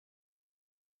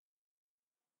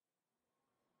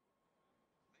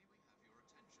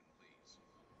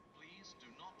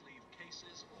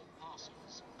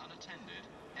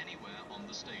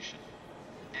station.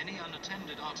 Any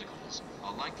unattended articles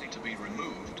are likely to be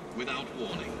removed without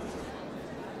warning.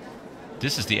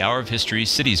 This is the Hour of History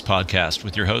Cities podcast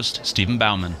with your host, Stephen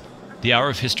Bauman. The Hour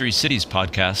of History Cities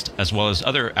podcast, as well as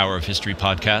other Hour of History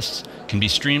podcasts, can be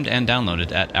streamed and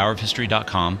downloaded at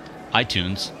hourofhistory.com,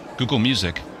 iTunes, Google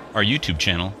Music, our YouTube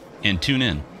channel, and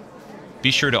TuneIn.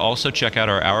 Be sure to also check out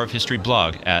our Hour of History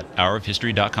blog at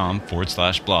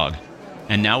hourofhistory.com/blog.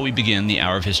 And now we begin the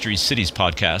Hour of History Cities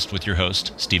podcast with your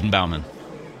host, Stephen Bauman.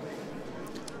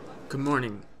 Good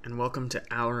morning, and welcome to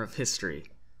Hour of History.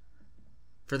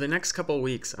 For the next couple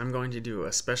weeks, I'm going to do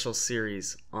a special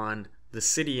series on the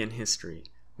city and history,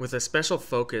 with a special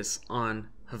focus on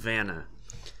Havana.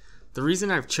 The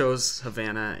reason I've chose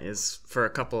Havana is for a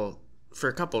couple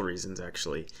reasons,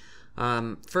 actually.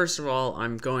 First of all,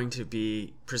 I'm going to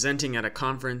be presenting at a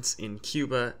conference in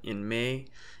Cuba in May,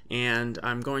 and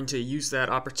I'm going to use that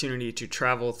opportunity to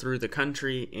travel through the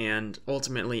country and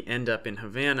ultimately end up in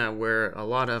Havana, where a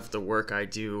lot of the work I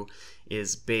do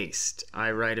is based.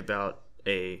 I write about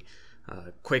a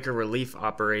Quaker relief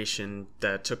operation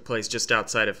that took place just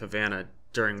outside of Havana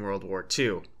during World War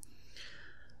II.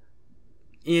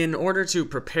 In order to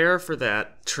prepare for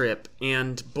that trip,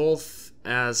 and both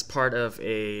as part of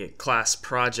a class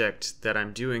project that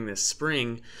I'm doing this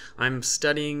spring, I'm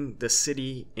studying the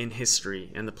city in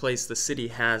history and the place the city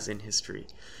has in history.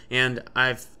 And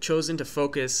I've chosen to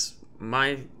focus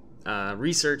my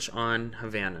research on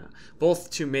Havana, both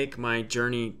to make my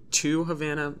journey to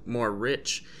Havana more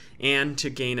rich and to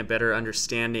gain a better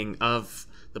understanding of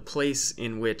the place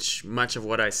in which much of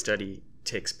what I study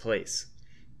takes place.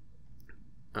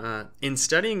 In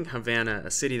studying Havana,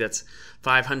 a city that's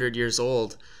 500 years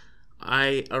old,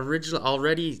 I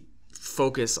already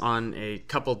focus on a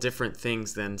couple different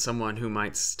things than someone who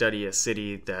might study a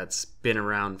city that's been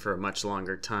around for a much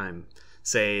longer time,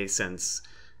 say since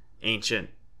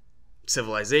ancient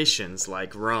civilizations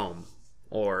like Rome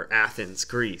or Athens,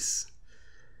 Greece.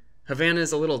 Havana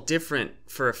is a little different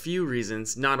for a few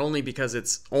reasons, not only because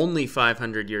it's only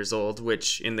 500 years old,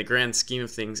 which in the grand scheme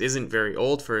of things isn't very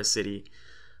old for a city,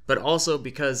 but also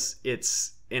because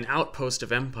it's an outpost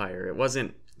of empire. It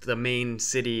wasn't the main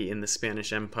city in the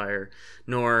Spanish Empire,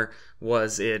 nor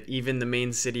was it even the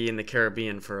main city in the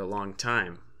Caribbean for a long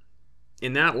time.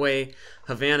 In that way,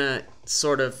 Havana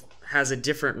sort of has a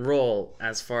different role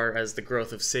as far as the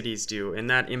growth of cities do, and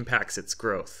that impacts its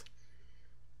growth.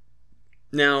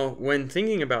 Now, when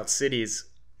thinking about cities,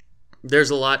 there's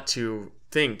a lot to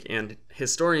think, and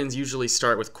historians usually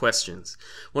start with questions.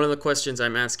 One of the questions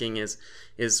I'm asking is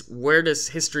where does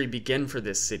history begin for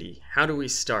this city? How do we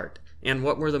start? And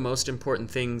what were the most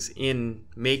important things in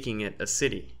making it a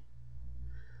city?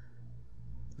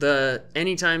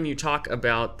 Anytime you talk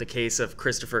about the case of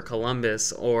Christopher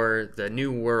Columbus or the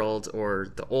New World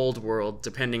or the Old World,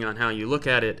 depending on how you look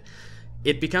at it,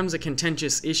 it becomes a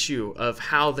contentious issue of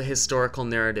how the historical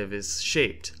narrative is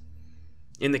shaped.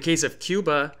 In the case of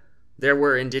Cuba, there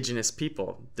were indigenous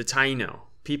people, the Taino,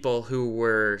 people who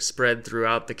were spread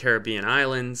throughout the Caribbean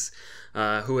islands,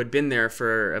 who had been there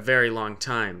for a very long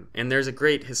time. And there's a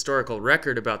great historical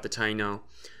record about the Taino,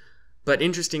 but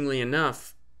interestingly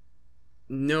enough,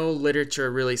 no literature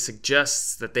really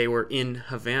suggests that they were in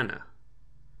Havana.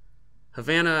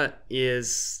 Havana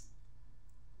is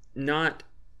not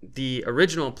the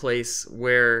original place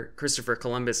where Christopher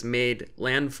Columbus made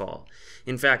landfall.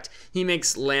 In fact, he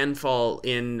makes landfall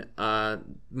in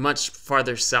much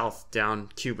farther south down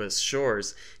Cuba's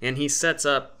shores, and he sets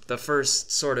up the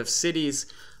first sort of cities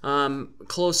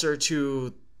closer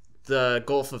to the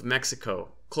Gulf of Mexico,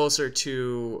 closer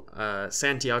to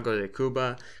Santiago de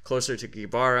Cuba, closer to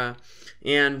Guevara,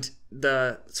 and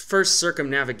the first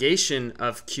circumnavigation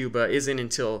of Cuba isn't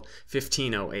until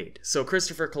 1508. So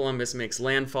Christopher Columbus makes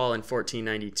landfall in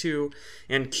 1492,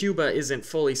 and Cuba isn't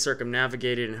fully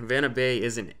circumnavigated, and Havana Bay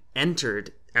isn't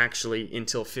entered, actually,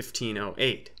 until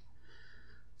 1508.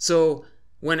 So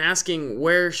when asking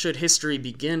where should history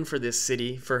begin for this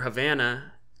city, for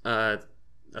Havana,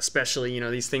 especially,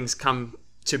 these things come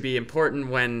to be important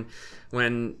when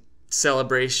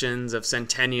celebrations of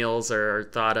centennials are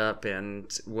thought up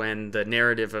and when the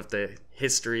narrative of the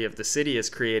history of the city is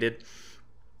created.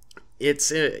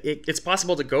 It's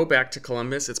possible to go back to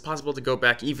Columbus. It's possible to go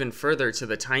back even further to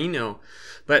the Taino,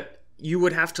 but you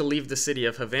would have to leave the city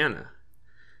of Havana.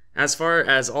 As far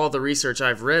as all the research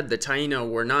I've read, the Taino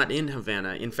were not in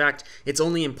Havana. In fact, it's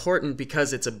only important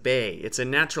because it's a bay. It's a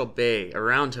natural bay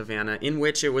around Havana in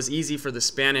which it was easy for the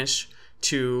Spanish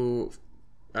to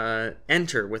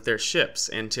enter with their ships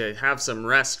and to have some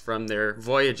rest from their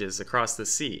voyages across the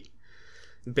sea.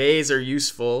 Bays are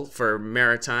useful for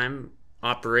maritime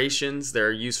operations. There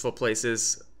are useful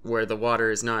places where the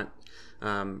water is not,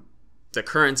 the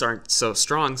currents aren't so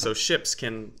strong, so ships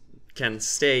can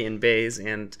stay in bays,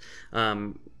 and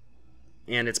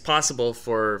it's possible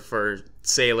for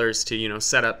sailors to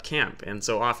set up camp, and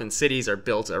so often cities are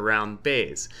built around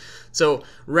bays. So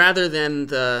rather than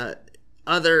the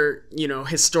other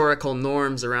historical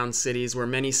norms around cities, where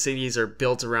many cities are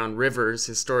built around rivers,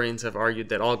 historians have argued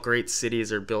that all great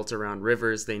cities are built around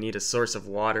rivers. They need a source of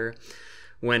water.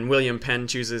 When William Penn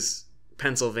chooses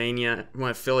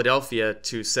Philadelphia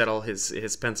to settle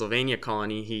his Pennsylvania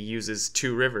colony, he uses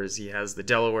two rivers. He has the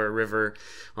Delaware River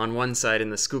on one side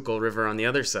and the Schuylkill River on the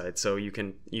other side. So you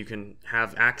can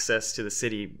have access to the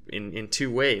city in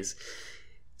two ways.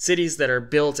 Cities that are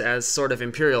built as sort of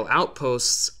imperial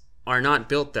outposts are not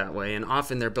built that way, and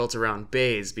often they're built around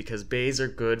bays, because bays are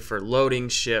good for loading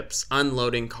ships,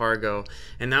 unloading cargo,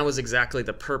 and that was exactly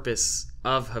the purpose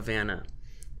of Havana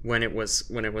when it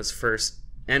was first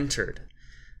entered.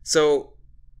 So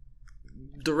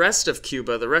the rest of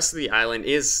Cuba, the rest of the island,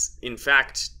 is in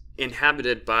fact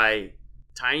inhabited by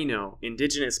Taino,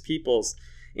 indigenous peoples,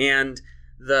 and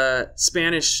the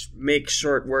Spanish make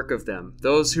short work of them.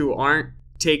 Those who aren't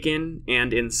taken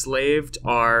and enslaved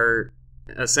are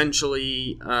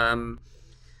essentially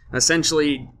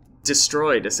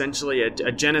destroyed. Essentially,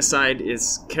 a genocide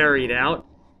is carried out,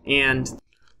 and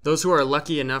those who are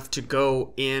lucky enough to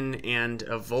go in and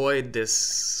avoid this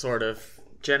sort of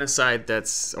genocide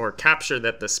or capture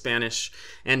that the Spanish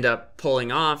end up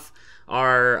pulling off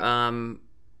are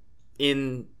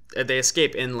they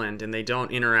escape inland, and they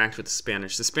don't interact with the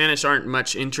Spanish. The Spanish aren't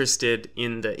much interested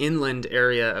in the inland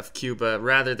area of Cuba.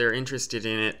 Rather, they're interested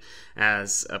in it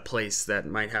as a place that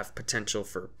might have potential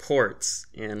for ports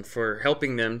and for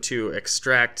helping them to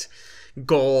extract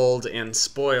gold and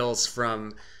spoils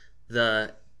from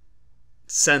the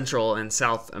Central and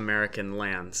South American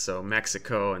lands, so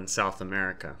Mexico and South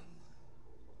America.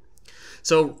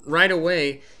 So right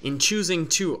away, in choosing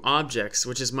two objects,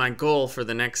 which is my goal for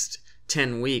the next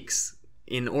 10 weeks,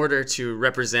 in order to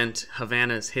represent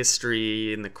Havana's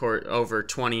history in the court over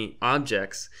 20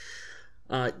 objects,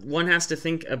 one has to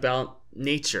think about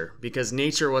nature, because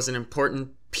nature was an important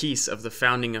piece of the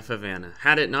founding of Havana.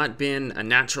 Had it not been a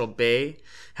natural bay,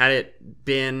 it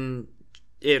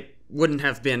wouldn't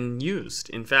have been used.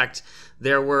 In fact,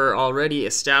 there were already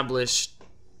established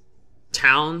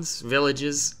towns,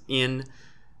 villages in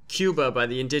Cuba by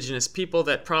the indigenous people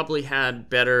that probably had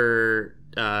better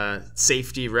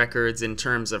safety records in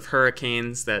terms of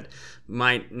hurricanes, that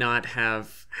might not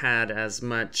have had as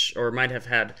much, or might have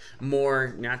had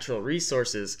more natural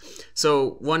resources.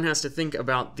 So one has to think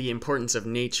about the importance of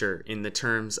nature in the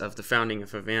terms of the founding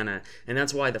of Havana, and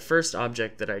that's why the first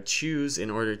object that I choose in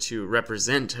order to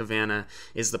represent Havana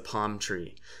is the palm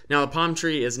tree. Now, the palm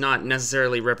tree is not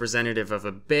necessarily representative of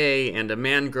a bay, and a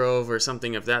mangrove or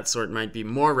something of that sort might be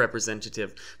more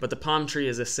representative, but the palm tree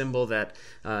is a symbol that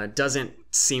doesn't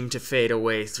seem to fade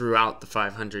away throughout the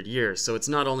 500 years. So it's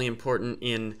not only important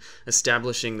in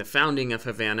establishing the founding of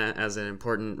Havana as an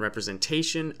important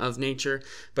representation of nature,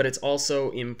 but it's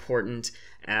also important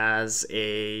as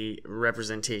a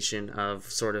representation of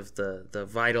sort of the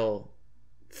vital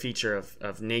feature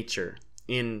of nature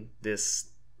in this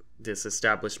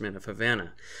establishment of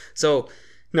Havana. So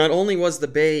not only was the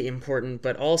bay important,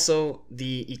 but also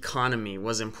the economy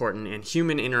was important, and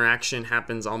human interaction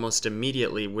happens almost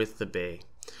immediately with the bay.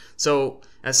 So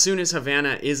as soon as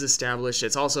Havana is established,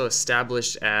 it's also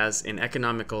established as an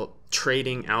economical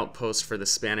trading outpost for the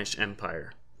Spanish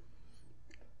Empire.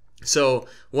 So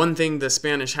one thing the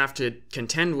Spanish have to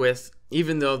contend with,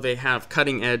 even though they have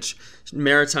cutting-edge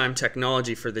maritime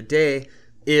technology for the day,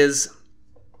 is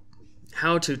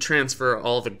how to transfer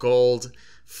all the gold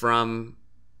from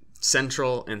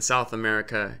Central and South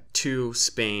America to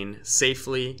Spain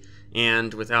safely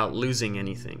and without losing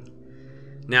anything.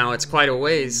 Now, it's quite a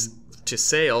ways to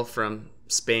sail from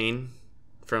Spain,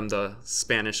 from the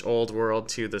Spanish Old World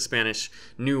to the Spanish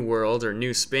New World, or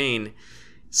New Spain.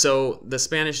 So the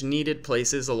Spanish needed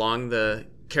places along the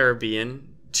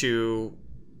Caribbean to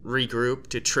regroup,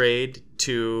 to trade,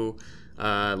 to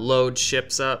load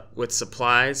ships up with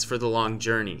supplies for the long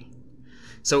journey.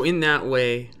 So in that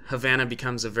way, Havana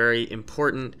becomes a very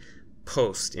important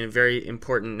post, in a very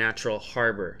important natural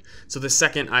harbor. So the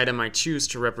second item I choose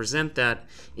to represent that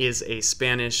is a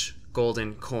Spanish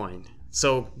golden coin.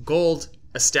 So gold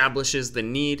establishes the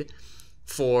need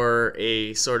for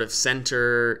a sort of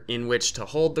center in which to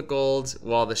hold the gold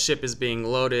while the ship is being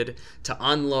loaded, to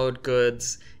unload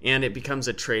goods, and it becomes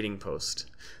a trading post.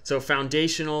 So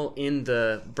foundational in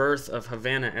the birth of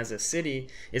Havana as a city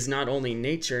is not only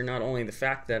nature, not only the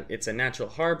fact that it's a natural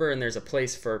harbor and there's a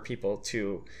place for people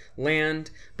to land,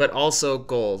 but also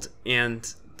gold.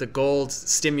 And the gold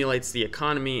stimulates the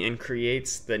economy and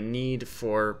creates the need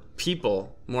for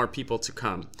people, more people to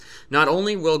come. Not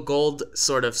only will gold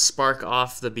sort of spark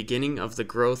off the beginning of the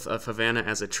growth of Havana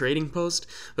as a trading post,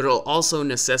 but it'll also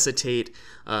necessitate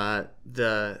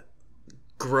the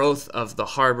growth of the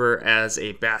harbor as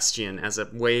a bastion, as a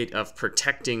way of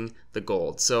protecting the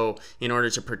gold. So in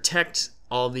order to protect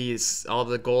all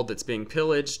the gold that's being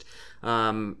pillaged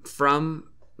from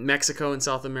Mexico and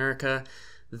South America,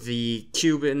 the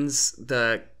Cuban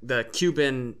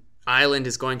island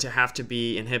is going to have to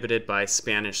be inhabited by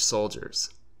Spanish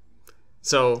soldiers.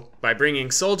 So by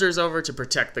bringing soldiers over to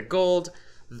protect the gold,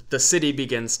 the city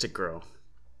begins to grow.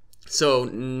 So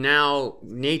now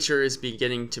nature is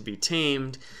beginning to be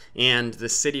tamed and the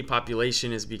city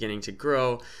population is beginning to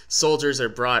grow. Soldiers are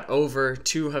brought over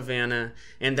to Havana,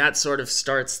 and that sort of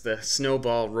starts the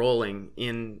snowball rolling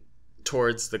in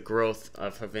towards the growth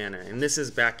of Havana. And this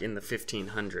is back in the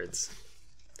 1500s.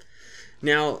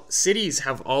 Now, cities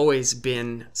have always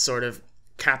been sort of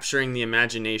capturing the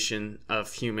imagination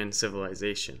of human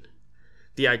civilization.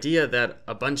 The idea that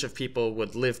a bunch of people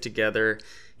would live together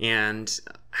and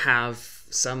have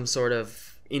some sort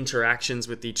of interactions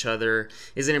with each other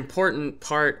is an important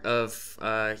part of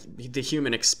the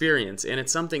human experience, and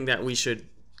it's something that we should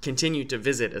continue to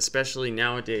visit, especially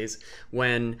nowadays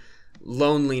when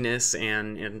loneliness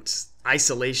and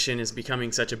isolation is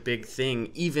becoming such a big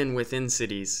thing, even within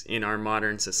cities in our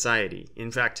modern society.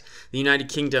 In fact, the United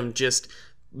Kingdom just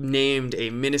named a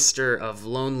minister of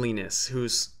loneliness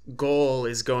whose goal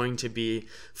is going to be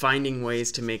finding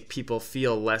ways to make people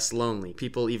feel less lonely,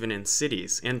 people even in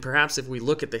cities. And perhaps if we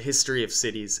look at the history of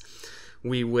cities,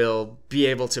 we will be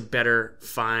able to better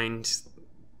find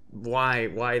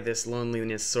why this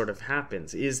loneliness sort of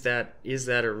happens. Is that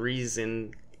a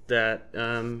reason that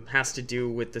has to do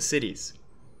with the cities?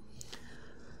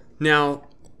 Now,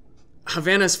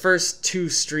 Havana's first two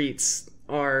streets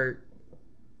are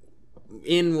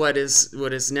in what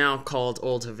is now called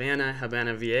Old Havana,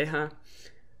 Havana Vieja.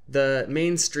 The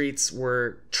main streets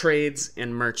were trades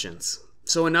and merchants.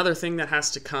 So another thing that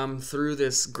has to come through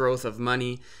this growth of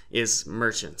money is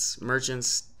merchants.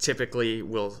 Merchants typically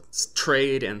will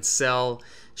trade and sell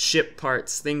ship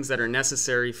parts, things that are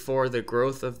necessary for the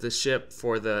growth of the ship,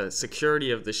 for the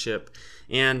security of the ship,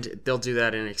 and they'll do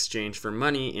that in exchange for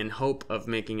money in hope of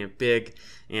making it big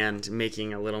and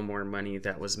making a little more money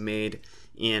that was made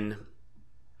in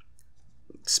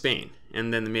Spain.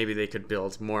 And then maybe they could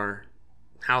build more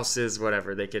houses,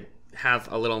 whatever. They could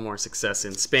have a little more success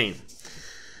in Spain.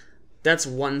 That's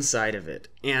one side of it.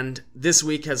 And this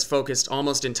week has focused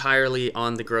almost entirely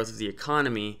on the growth of the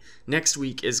economy. Next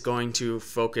week is going to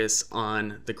focus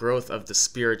on the growth of the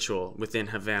spiritual within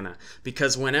Havana.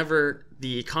 Because whenever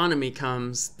the economy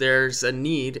comes, there's a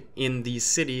need in these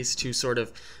cities to sort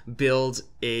of build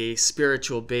a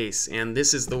spiritual base. And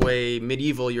this is the way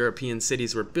medieval European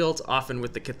cities were built, often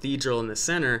with the cathedral in the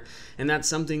center. And that's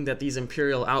something that these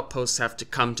imperial outposts have to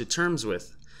come to terms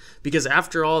with. Because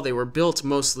after all, they were built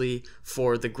mostly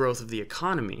for the growth of the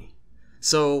economy.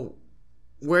 So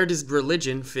where does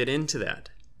religion fit into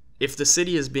that? If the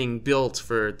city is being built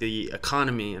for the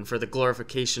economy and for the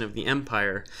glorification of the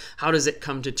empire, how does it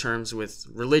come to terms with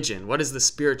religion? What is the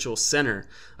spiritual center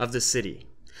of the city?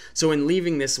 So in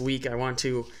leaving this week, I want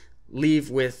to leave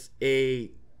with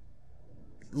a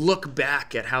look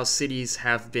back at how cities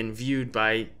have been viewed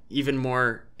by even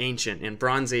more ancient and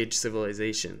Bronze Age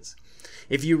civilizations.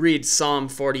 If you read Psalm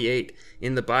 48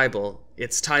 in the Bible,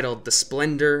 it's titled The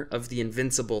Splendor of the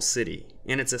Invincible City,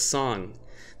 and it's a song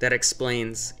that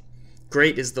explains,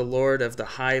 "Great is the Lord of the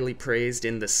highly praised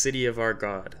in the city of our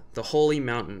God, the holy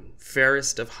mountain,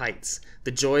 fairest of heights,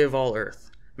 the joy of all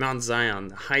earth, Mount Zion,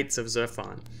 the heights of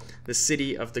Zephon, the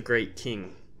city of the great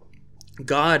King.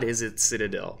 God is its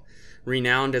citadel,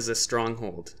 renowned as a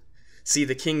stronghold. See,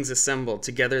 the kings assembled,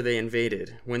 together they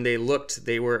invaded. When they looked,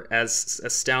 they were as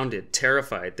astounded,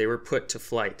 terrified, they were put to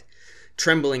flight.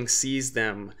 Trembling seized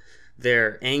them,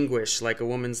 their anguish like a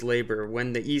woman's labor,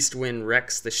 when the east wind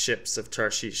wrecks the ships of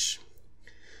Tarshish.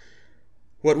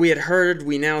 What we had heard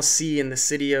we now see in the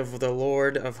city of the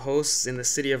Lord of hosts, in the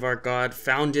city of our God,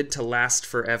 founded to last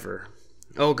forever.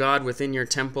 O God, within your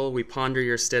temple we ponder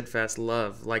your steadfast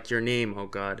love, like your name, O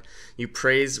God. Your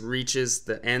praise reaches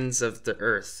the ends of the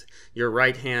earth. Your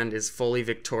right hand is fully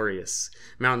victorious.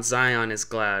 Mount Zion is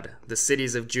glad. The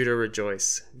cities of Judah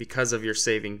rejoice because of your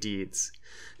saving deeds.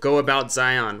 Go about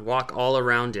Zion, walk all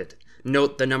around it.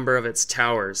 Note the number of its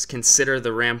towers. Consider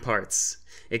the ramparts.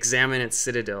 Examine its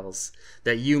citadels,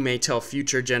 that you may tell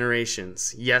future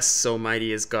generations, yes, so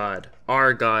mighty is God,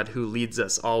 our God who leads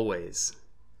us always.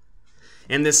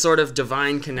 And this sort of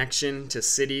divine connection to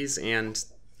cities, and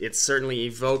it's certainly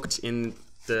evoked in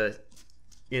the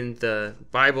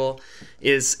Bible,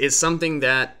 is something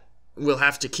that we'll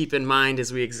have to keep in mind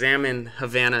as we examine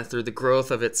Havana through the growth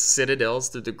of its citadels,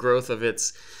 through the growth of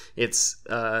its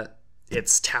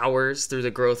towers, through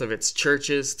the growth of its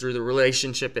churches, through the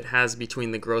relationship it has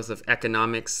between the growth of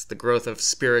economics, the growth of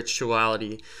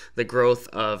spirituality, the growth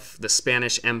of the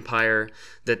Spanish Empire,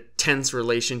 the tense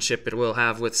relationship it will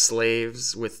have with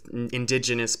slaves, with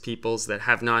indigenous peoples that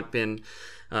have not been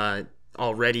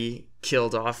already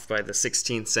killed off by the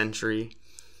 16th century.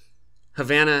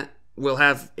 Havana will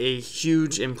have a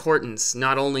huge importance,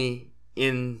 not only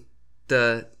in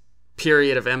the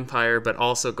period of empire, but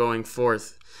also going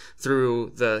forth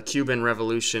through the Cuban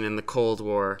Revolution and the Cold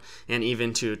War, and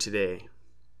even to today.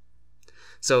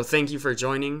 So thank you for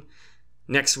joining.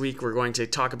 Next week, we're going to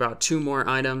talk about 2 more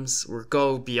items. We'll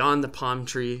go beyond the palm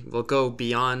tree, we'll go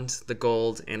beyond the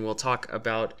gold, and we'll talk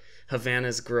about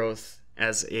Havana's growth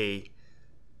as a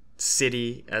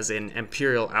city, as an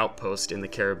imperial outpost in the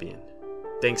Caribbean.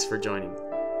 Thanks for joining.